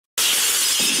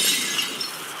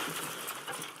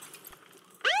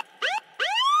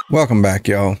Welcome back,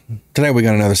 y'all. Today we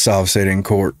got another Sovcit in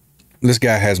court. This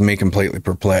guy has me completely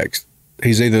perplexed.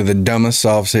 He's either the dumbest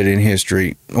Sovcit in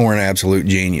history or an absolute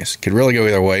genius. Could really go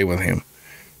either way with him.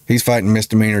 He's fighting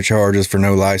misdemeanor charges for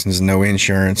no license and no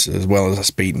insurance, as well as a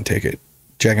speeding ticket.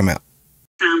 Check him out.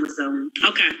 Time was over.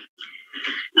 Okay.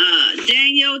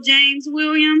 Daniel James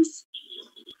Williams.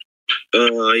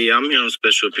 Yeah, I'm here on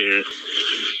special appearance.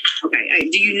 Okay. Hey,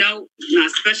 do you know now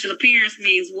special appearance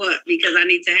means what? Because I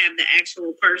need to have the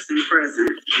actual person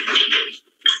present.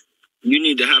 You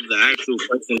need to have the actual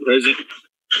person present.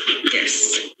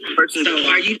 Yes. Person. So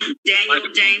are you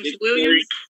Daniel James Williams?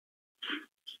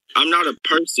 I'm not a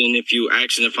person if you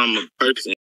asking if I'm a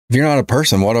person. If you're not a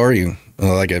person, what are you?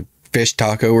 Like a fish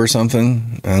taco or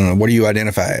something? I don't know. What do you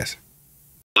identify as?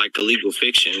 Like a legal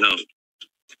fiction, no.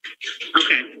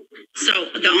 Okay. So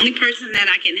the only person that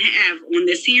I can have on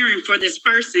this hearing for this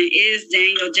person is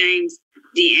Daniel James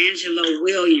D'Angelo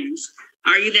Williams.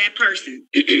 Are you that person?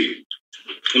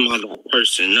 Am I that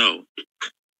person? No.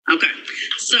 Okay.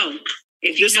 So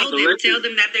if you know them, tell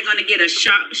them that they're going to get a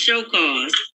show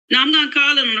cause. No, I'm going to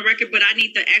call it on the record, but I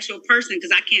need the actual person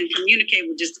because I can't communicate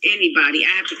with just anybody.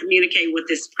 I have to communicate with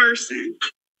this person.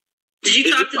 Did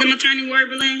you talk to them, Attorney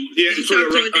Werberling? Yeah, Did you talk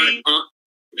to a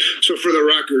so for the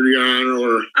record, Your Honor,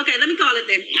 or... Okay, let me call it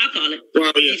then. I'll call it.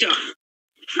 Well, yeah. You talk.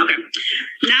 Okay.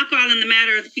 Now calling the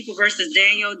matter of the people versus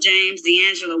Daniel James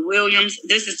D'Angelo Williams.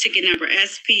 This is ticket number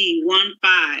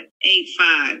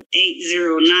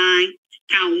SP1585809.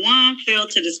 Count 1,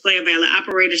 failed to display a valid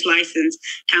operator's license.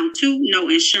 Count 2, no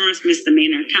insurance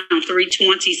misdemeanor. Count 3,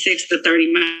 26 to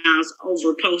 30 miles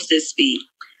over posted speed.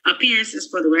 Appearances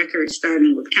for the record,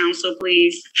 starting with counsel,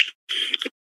 please.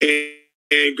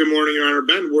 And good morning, Your Honor.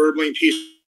 Ben Werbling,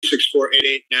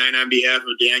 P64889 on behalf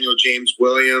of Daniel James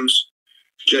Williams.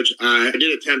 Judge, I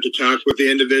did attempt to talk with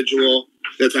the individual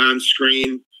that's on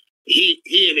screen. He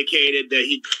indicated that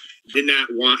he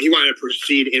wanted to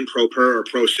proceed in pro per or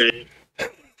pro se.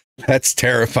 That's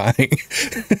terrifying.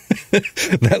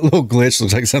 That little glitch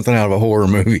looks like something out of a horror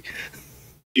movie.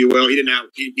 If you will, he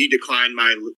declined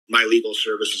my legal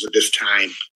services at this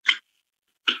time.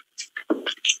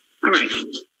 All right.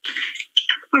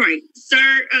 All right,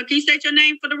 sir, can you state your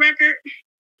name for the record?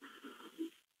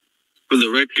 For the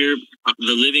record,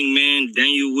 the living man,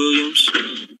 Daniel Williams.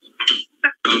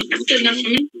 That's good enough for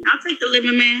me. I'll take the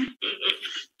living man.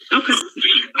 Okay.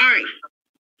 All right.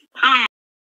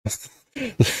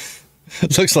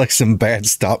 Looks like some bad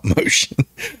stop motion.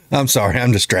 I'm sorry,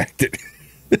 I'm distracted.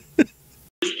 This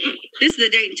is the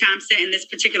date and time set in this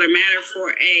particular matter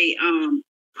for a,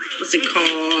 what's it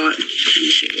called? Let me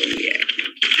see where we at.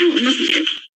 Oh, it must be.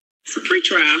 It's a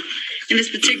pretrial. In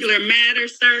this particular matter,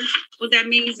 sir, what that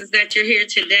means is that you're here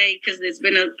today because it's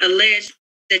been alleged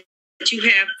that you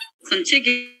have some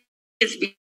tickets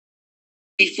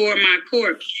before my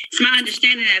court. It's my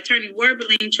understanding that Attorney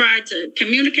Werberling tried to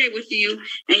communicate with you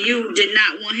and you did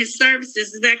not want his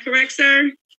services. Is that correct,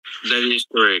 sir? That is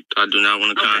correct. I do not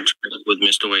want to contract with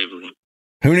Mr. Waverly.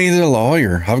 Who needs a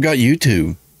lawyer? I've got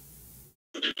YouTube.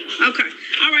 Okay.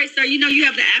 All right, sir. You know you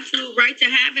have the absolute right to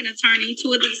have an attorney.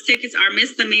 2 of these tickets are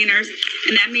misdemeanors,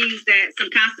 and that means that some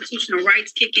constitutional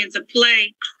rights kick into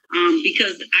play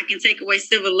because I can take away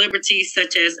civil liberties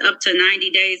such as up to 90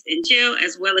 days in jail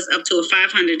as well as up to a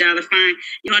 $500 fine.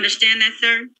 You understand that,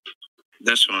 sir?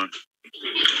 That's fine.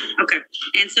 Okay.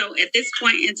 And so at this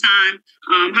point in time,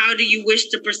 how do you wish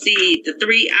to proceed? The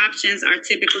 3 options are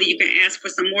typically you can ask for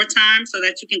some more time so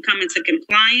that you can come into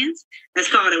compliance. That's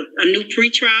called a new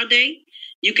pretrial date.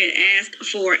 You can ask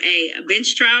for a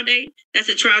bench trial date. That's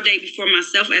a trial date before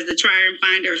myself as the trier and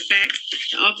finder of facts.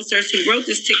 The officers who wrote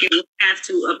this ticket will have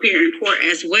to appear in court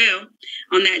as well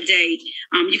on that date.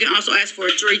 You can also ask for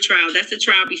a jury trial. That's a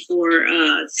trial before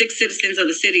 6 citizens of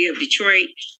the city of Detroit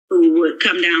who would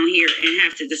come down here and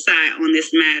have to decide on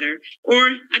this matter.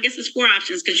 Or I guess it's 4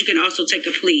 options because you can also take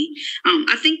a plea.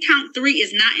 I think count 3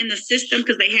 is not in the system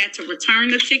because they had to return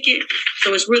the ticket.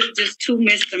 So it's really just 2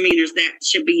 misdemeanors that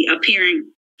should be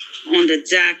appearing on the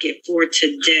docket for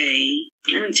today.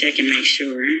 Let me check and make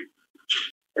sure.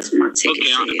 That's my ticket.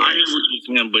 Okay, I hear what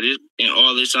you're saying, but it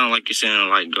sounds like you're saying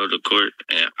like go to court.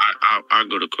 And I'll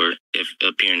go to court if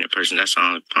appearing in person. That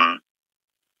sounds fine.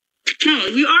 No,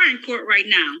 we are in court right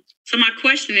now. So my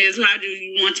question is, how do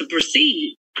you want to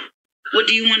proceed? What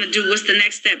do you want to do? What's the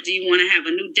next step? Do you want to have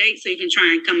a new date so you can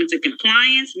try and come into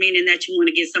compliance, meaning that you want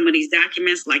to get some of these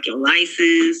documents like your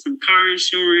license, some car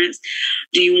insurance?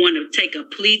 Do you want to take a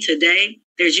plea today?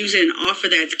 There's usually an offer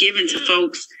that's given to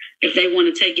folks if they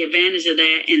want to take advantage of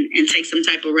that and take some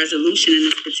type of resolution in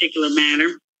this particular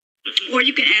matter. Or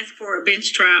you can ask for a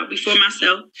bench trial before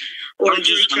myself or a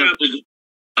jury trial.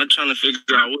 I'm trying to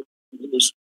figure out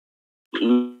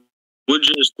what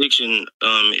jurisdiction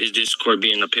is this court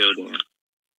being upheld in?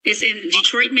 It's in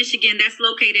Detroit, Michigan. That's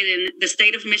located in the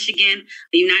state of Michigan,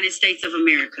 the United States of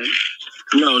America.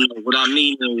 No. What I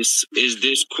mean is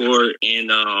this court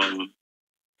in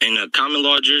a common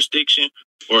law jurisdiction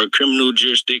or a criminal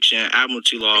jurisdiction,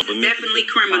 admiralty law? But definitely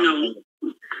criminal.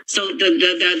 So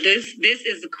this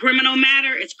is a criminal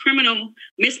matter. It's criminal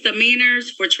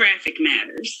misdemeanors for traffic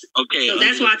matters. Okay. So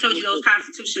that's why I told you those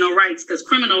constitutional rights, because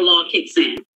criminal law kicks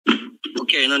in.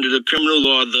 Okay, and under the criminal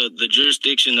law, the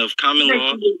jurisdiction of common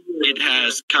law, it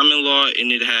has common law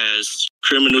and it has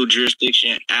criminal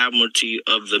jurisdiction, admiralty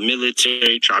of the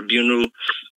military tribunal,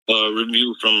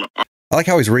 review from. I like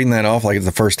how he's reading that off like it's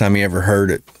the first time he ever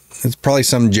heard it. It's probably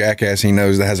some jackass he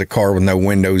knows that has a car with no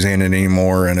windows in it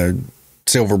anymore and a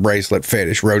silver bracelet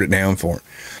fetish wrote it down for him.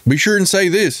 Be sure and say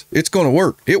this. It's going to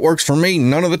work. It works for me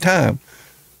none of the time.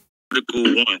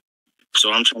 Article 1. So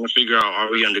I'm trying to figure out,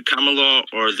 are we under common law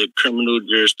or the criminal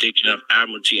jurisdiction of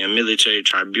admiralty and military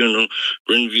tribunal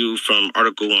review from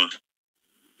Article 1?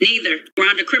 Neither. We're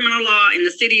under criminal law in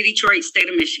the city of Detroit, state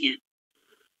of Michigan.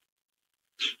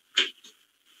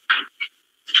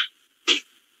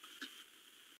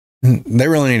 They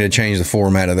really need to change the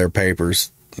format of their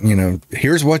papers. You know,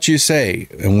 here's what you say.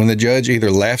 And when the judge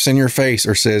either laughs in your face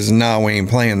or says, "No, we ain't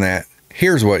playing that,"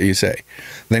 here's what you say.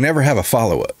 They never have a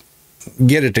follow-up.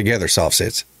 Get it together,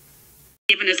 Sovcits.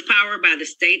 Given us power by the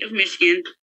state of Michigan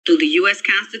through the U.S.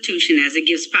 Constitution, as it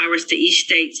gives powers to each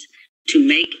state to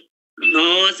make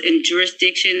laws and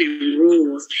jurisdiction and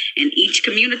rules. And each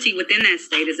community within that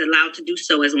state is allowed to do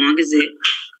so as long as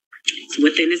it's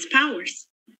within its powers.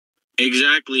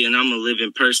 Exactly, and I'm a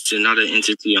living person, not an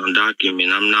entity on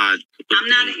document. I'm not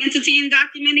an entity in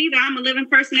document either. I'm a living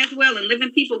person as well, and living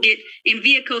people get in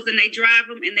vehicles and they drive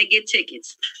them and they get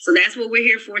tickets. So that's what we're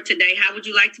here for today. How would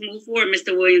you like to move forward,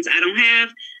 Mr. Williams? I don't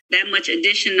have that much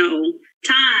additional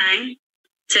time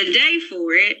today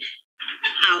for it.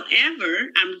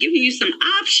 However, I'm giving you some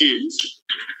options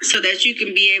so that you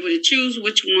can be able to choose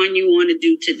which one you want to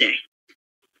do today.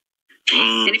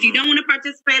 And if you don't want to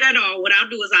participate at all, what I'll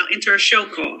do is I'll enter a show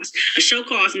cause. A show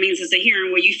cause means it's a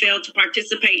hearing where you fail to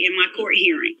participate in my court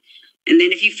hearing. And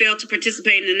then if you fail to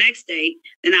participate in the next date,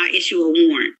 then I'll issue a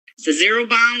warrant. It's a zero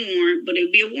bond warrant, but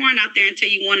it'll be a warrant out there until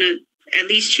you want to at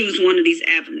least choose one of these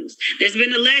avenues. It's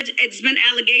been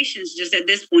allegations just at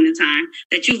this point in time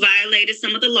that you violated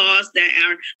some of the laws that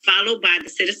are followed by the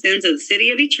citizens of the city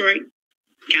of Detroit,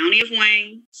 county of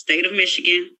Wayne, state of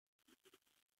Michigan,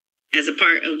 as a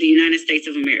part of the United States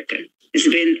of America. It's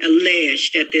been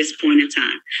alleged at this point in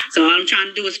time. So all I'm trying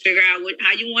to do is figure out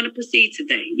how you want to proceed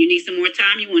today. You need some more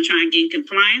time? You want to try and get in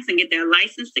compliance and get that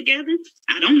license together?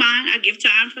 I don't mind. I give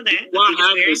time for that. Well,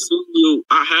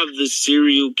 I have the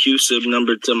serial QSIP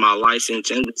number to my license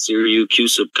and the serial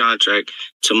QSIP contract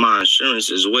to my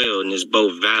insurance as well, and it's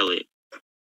both valid.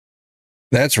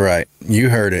 That's right. You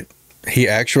heard it. He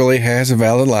actually has a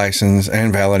valid license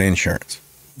and valid insurance,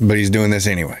 but he's doing this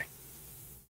anyway.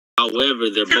 However,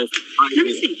 they're both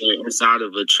private. They're inside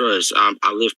of a trust.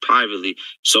 I live privately,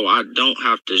 so I don't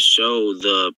have to show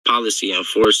the policy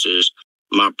enforcers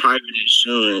my private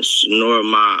insurance nor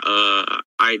my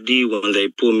ID when they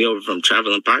pull me over from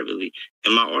traveling privately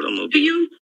in my automobile. Do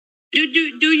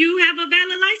you have a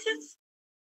valid license?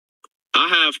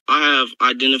 I have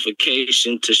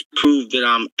identification to prove that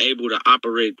I'm able to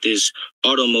operate this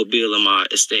automobile in my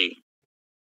estate.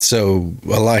 So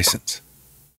a license.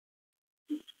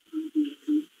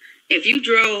 If you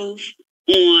drove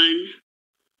on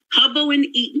Hubbo and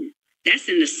Eaton, that's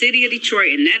in the city of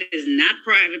Detroit, and that is not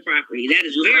private property. That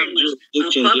is very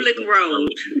much a public road.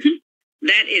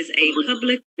 That is a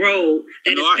public road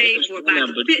that is paid for by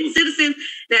the citizens.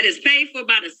 That is paid for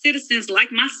by the citizens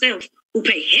like myself who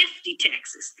pay hefty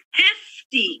taxes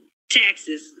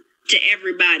to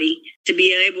everybody to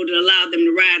be able to allow them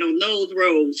to ride on those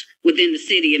roads within the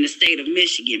city and the state of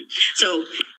Michigan. So.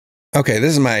 Okay,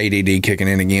 this is my ADD kicking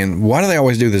in again. Why do they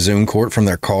always do the Zoom court from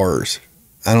their cars?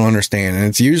 I don't understand. And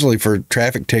it's usually for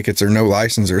traffic tickets or no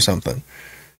license or something.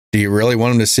 Do you really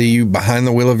want them to see you behind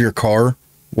the wheel of your car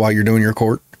while you're doing your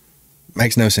court?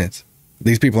 Makes no sense.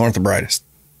 These people aren't the brightest.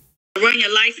 Run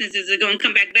your license, is it going to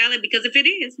come back valid? Because if it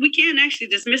is, we can actually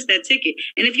dismiss that ticket.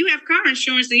 And if you have car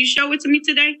insurance and you show it to me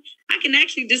today, I can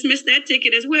actually dismiss that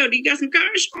ticket as well. Do you got some car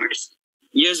insurance?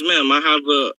 Yes, ma'am. I have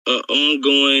a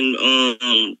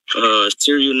ongoing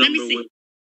serial number.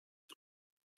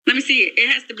 Let me see. It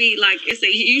has to be like you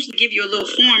usually give you a little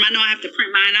form. I know I have to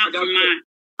print mine out for mine.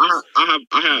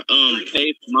 I have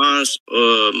paid mine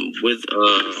with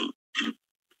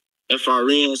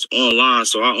FRNs online,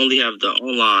 so I only have the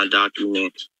online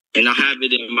document, and I have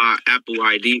it in my Apple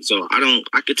ID, so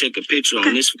I could take a picture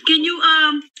on this. Can you,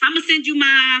 I'm gonna send you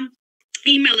my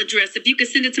email address. If you could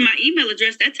send it to my email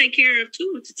address, that take care of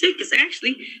 2 tickets,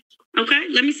 actually. Okay,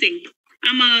 let me see.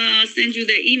 I'm gonna send you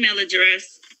the email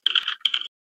address.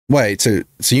 Wait, so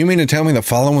you mean to tell me that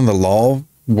following the law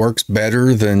works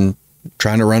better than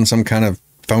trying to run some kind of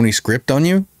phony script on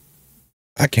you?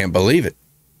 I can't believe it.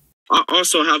 I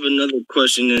also have another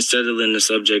question in settling the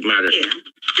subject matter. Yeah,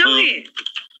 go ahead.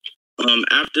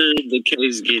 After the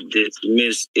case get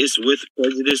dismissed, it's with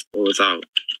prejudice or without?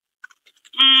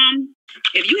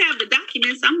 If you have the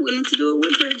documents, I'm willing to do it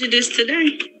with prejudice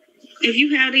today. If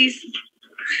you have these,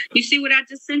 you see what I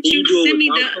just sent you? Send me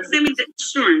the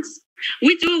insurance.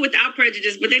 We do it without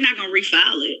prejudice, but they're not gonna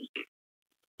refile it.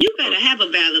 You better have a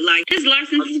valid license. His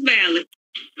license is valid.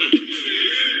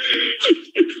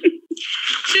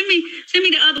 Send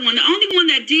me the other one. The only one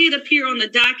that did appear on the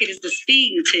docket is the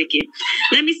speeding ticket.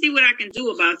 Let me see what I can do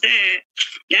about that.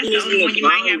 That's the only one you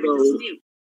might have to dispute.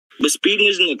 But speeding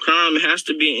isn't a crime. It has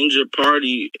to be an injured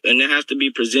party, and it has to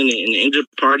be presented. And the injured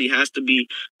party has to be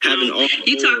having all.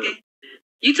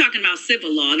 You talking about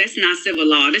civil law? That's not civil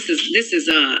law. This is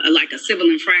like a civil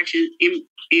infraction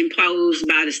imposed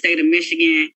by the state of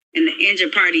Michigan. And the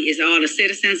injured party is all the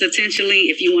citizens, essentially,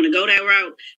 if you want to go that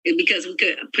route, because we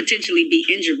could potentially be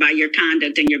injured by your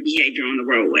conduct and your behavior on the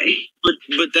roadway.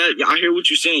 But that, I hear what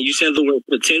you're saying. You said the word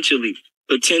potentially.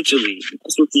 Potentially.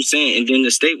 That's what you're saying. And then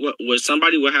the state, where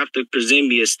somebody will have to present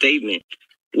me a statement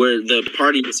where the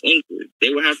party is injured.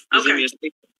 They will have to present me a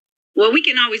statement. Well, we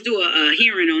can always do a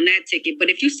hearing on that ticket. But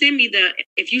if you send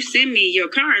me your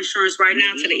car insurance right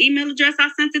now to the email address I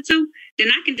sent it to, then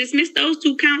I can dismiss those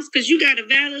 2 counts because you got a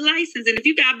valid license. And if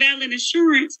you got valid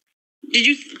insurance, did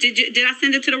I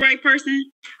send it to the right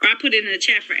person? Or I put it in the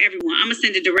chat for everyone? I'm gonna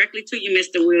send it directly to you,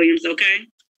 Mr. Williams, okay?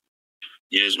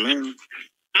 Yes, ma'am.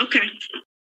 Okay.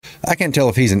 I can't tell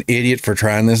if he's an idiot for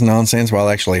trying this nonsense while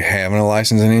actually having a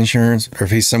license and insurance, or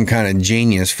if he's some kind of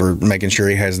genius for making sure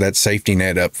he has that safety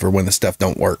net up for when the stuff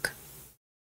don't work.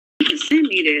 You can send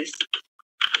me this.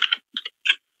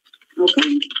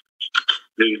 Okay.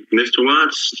 Mr.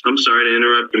 Watts, I'm sorry to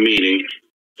interrupt the meeting.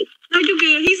 No, you're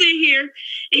good. He's in here. And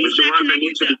he's Mr. not Watts,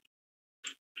 connected to...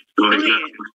 No, he's not.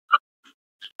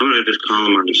 I'm going to just call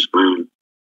him on his phone.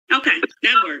 Okay,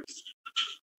 that works.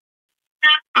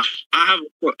 I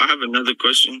have another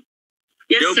question.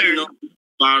 Yes, There'll sir. be no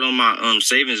filed on my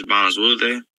savings bonds, will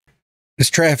they? It's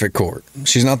traffic court.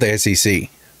 She's not the SEC.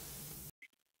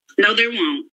 No, there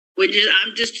won't.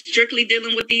 I'm just strictly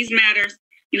dealing with these matters.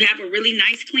 You have a really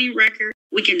nice, clean record.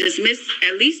 We can dismiss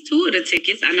at least 2 of the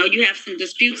tickets. I know you have some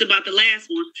disputes about the last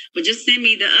one, but just send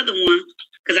me the other one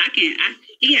because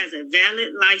he has a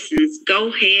valid license. Go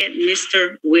ahead,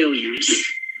 Mr. Williams.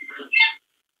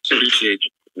 Appreciate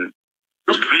you.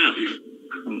 No problem.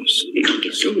 We're going to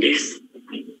get through this.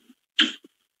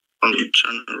 I'm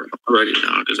trying to write it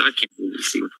down because I can't really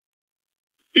see.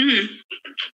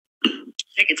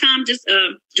 Take your time. Just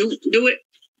do it.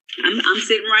 I'm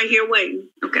sitting right here waiting.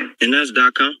 Okay. And that's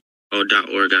 .com or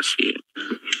 .org. I see it.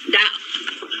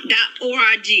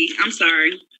 .org. I'm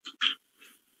sorry.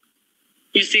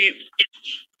 You see it?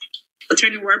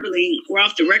 Attorney Werberling, we're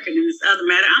off the record in this other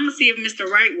matter. I'm going to see if Mr.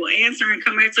 Wright will answer and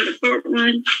come back to the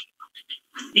courtroom.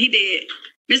 He did.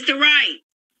 Mr. Wright,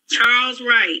 Charles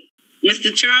Wright.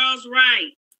 Mr. Charles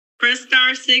Wright, press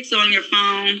 *6 on your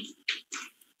phone.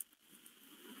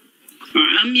 Or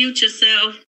unmute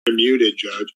yourself. I'm muted,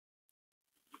 Judge.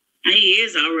 He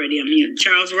is already unmuted.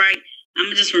 Charles Wright, I'm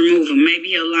going to just remove him. Maybe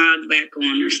he'll log back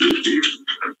on or something.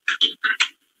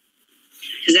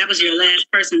 Because that was your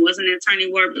last person, wasn't it, Attorney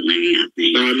Werberling, I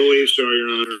think? I believe so, Your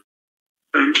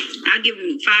Honor. I'll give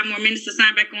him 5 more minutes to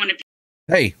sign back on. If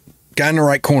Hey, guy in the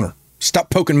right corner. Stop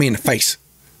poking me in the face.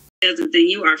 then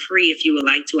you are free if you would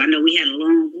like to. I know we had a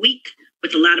long week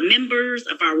with a lot of members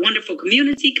of our wonderful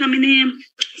community coming in.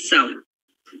 So.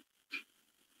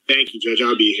 Thank you, Judge.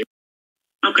 I'll be here.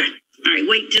 Okay. All right.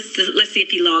 Wait, let's see if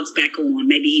he logs back on.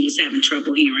 Maybe he was having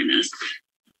trouble hearing us.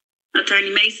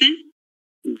 Attorney Mason?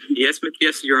 Yes,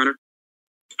 Your Honor.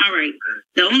 All right.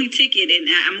 The only ticket, and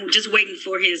I'm just waiting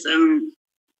for his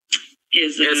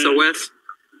SOS.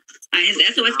 His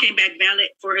SOS came back valid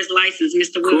for his license,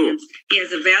 Mr. Williams. He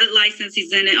has a valid license.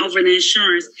 He's in it over the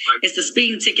insurance. It's the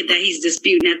speeding ticket that he's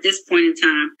disputing at this point in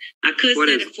time. I could set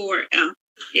it for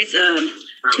it's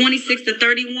 26 to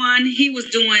 31. He was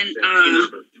doing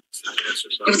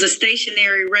it was a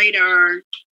stationary radar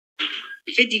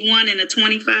 51 and a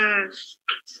 25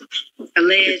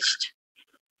 alleged.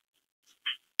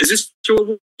 Is this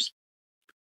your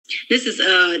This is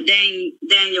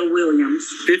Daniel Williams.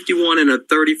 51 and a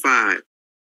 35.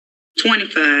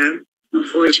 25,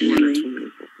 unfortunately.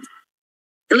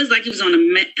 It looks like he was on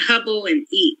a Hubble and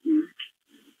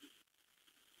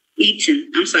Eaton.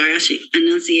 I'm sorry, I should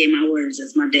enunciate my words,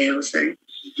 as my dad would say.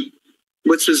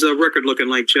 What's his record looking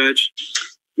like, Judge?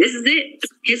 This is it.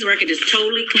 His record is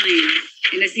totally clean.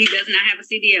 And he does not have a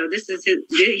CDL. This is his,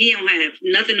 he don't have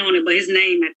nothing on it but his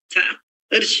name at the top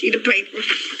of the sheet of paper.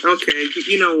 Okay,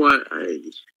 you know what?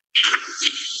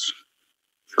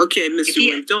 Okay, Mr.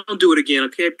 Williams, don't do it again,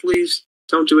 okay? Please,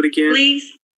 don't do it again.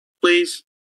 Please.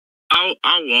 I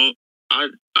won't. I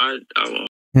won't.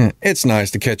 It's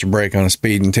nice to catch a break on a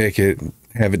speeding ticket,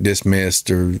 have it dismissed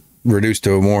or reduced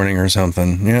to a warning or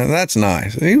something. Yeah, that's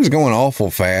nice. He was going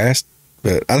awful fast,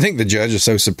 but I think the judge is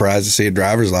so surprised to see a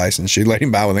driver's license. She'd let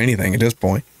him by with anything at this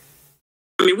point.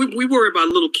 I mean, we worry about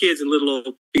little kids and little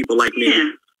old people like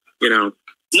me, you know.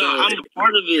 No, I'm a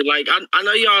part of it. Like I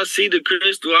know y'all see the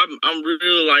crystal. I'm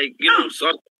real, like, you know.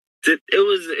 So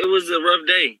it was a rough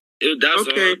day. That's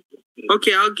okay.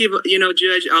 Okay, I'll give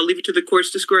Judge. I'll leave it to the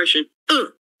court's discretion.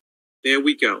 There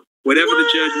we go. Whatever the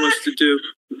judge wants to do.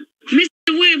 Mr.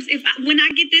 Williams, when I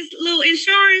get this little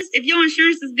insurance, if your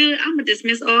insurance is good, I'm gonna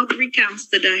dismiss all 3 counts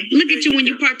today. Look at you when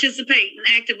you participate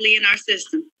actively in our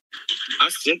system. I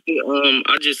sent it.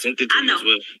 I just sent it to you as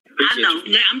well. I know.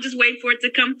 I'm just waiting for it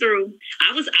to come through.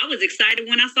 I was excited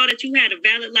when I saw that you had a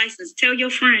valid license. Tell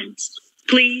your friends,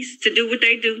 please, to do what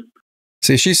they do.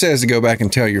 See, she says to go back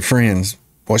and tell your friends.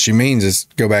 What she means is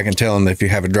go back and tell them that if you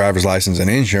have a driver's license and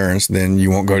insurance, then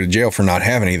you won't go to jail for not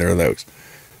having either of those.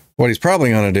 What he's probably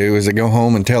going to do is to go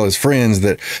home and tell his friends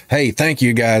that, hey, thank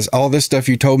you guys. All this stuff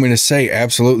you told me to say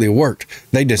absolutely worked.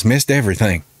 They dismissed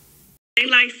everything.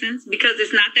 License, because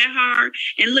it's not that hard.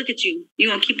 And look at you.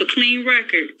 You're going to keep a clean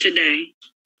record today.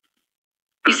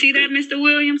 You see that, Mr.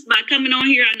 Williams? By coming on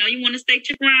here, I know you want to stay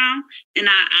your ground, and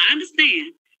I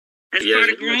understand. That's part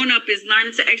of growing up is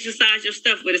learning to exercise your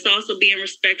stuff, but it's also being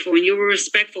respectful, and you were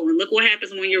respectful. And look what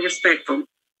happens when you're respectful.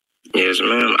 Yes,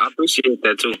 ma'am. I appreciate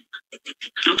that, too.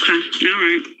 Okay. All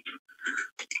right.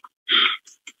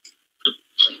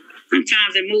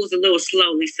 Sometimes it moves a little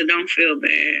slowly, so don't feel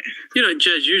bad. You know,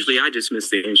 Judge, usually I dismiss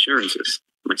the insurances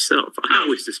myself. I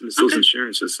always dismiss those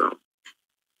insurances, so.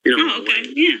 Okay.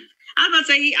 Yeah. I was about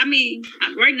to say,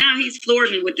 right now he's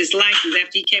floored me with this license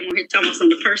after he came on here talking about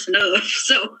some of the person of.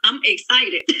 So I'm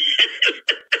excited.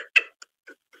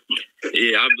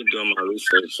 Yeah, I've been doing my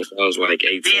research since I was like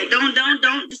 18. Yeah,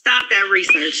 don't stop that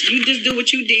research. You just do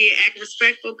what you did. Act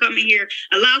respectful. Come in here.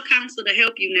 Allow counsel to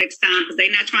help you next time because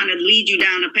they're not trying to lead you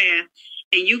down a path.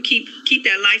 And you keep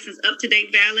that license up to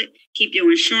date, valid. Keep your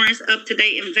insurance up to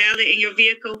date and valid in your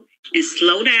vehicle, and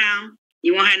slow down.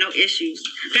 You won't have no issues.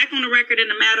 Back on the record in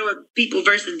the matter of People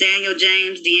versus Daniel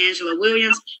James D'Angelo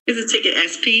Williams. This is ticket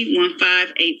SP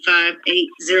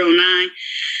 1585809.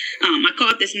 I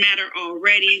called this matter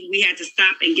already. We had to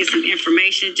stop and get some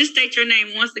information. Just state your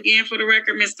name once again for the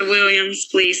record, Mr. Williams.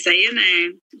 Please say your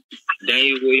name.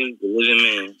 Daniel Williams, the living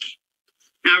man.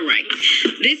 All right.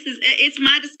 It's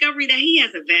my discovery that he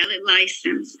has a valid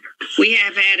license. We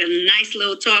have had a nice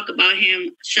little talk about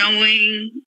him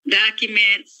showing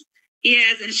documents. He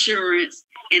has insurance.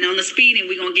 And on the speeding,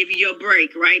 we're going to give you your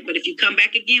break, right? But if you come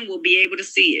back again, we'll be able to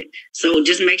see it. So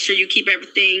just make sure you keep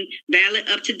everything valid,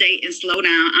 up to date, and slow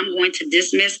down. I'm going to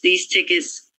dismiss these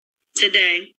tickets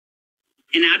today.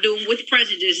 And I'll do them with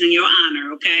prejudice in your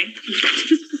honor, okay?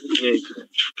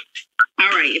 All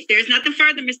right. If there's nothing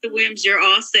further, Mr. Williams, you're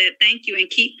all set. Thank you. And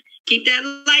keep that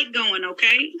light going,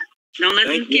 okay? Don't let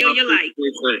them kill your light.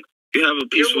 You have a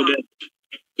peaceful day.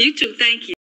 You too. Thank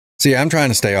you. See, I'm trying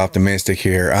to stay optimistic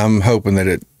here. I'm hoping that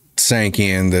it sank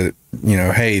in that,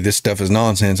 hey, this stuff is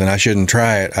nonsense and I shouldn't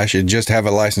try it. I should just have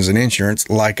a license and insurance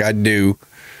like I do.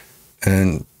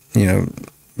 And,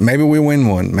 maybe we win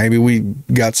one. Maybe we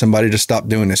got somebody to stop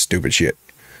doing this stupid shit.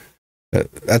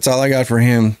 That's all I got for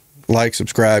him. Like,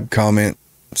 subscribe, comment.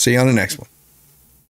 See you on the next one.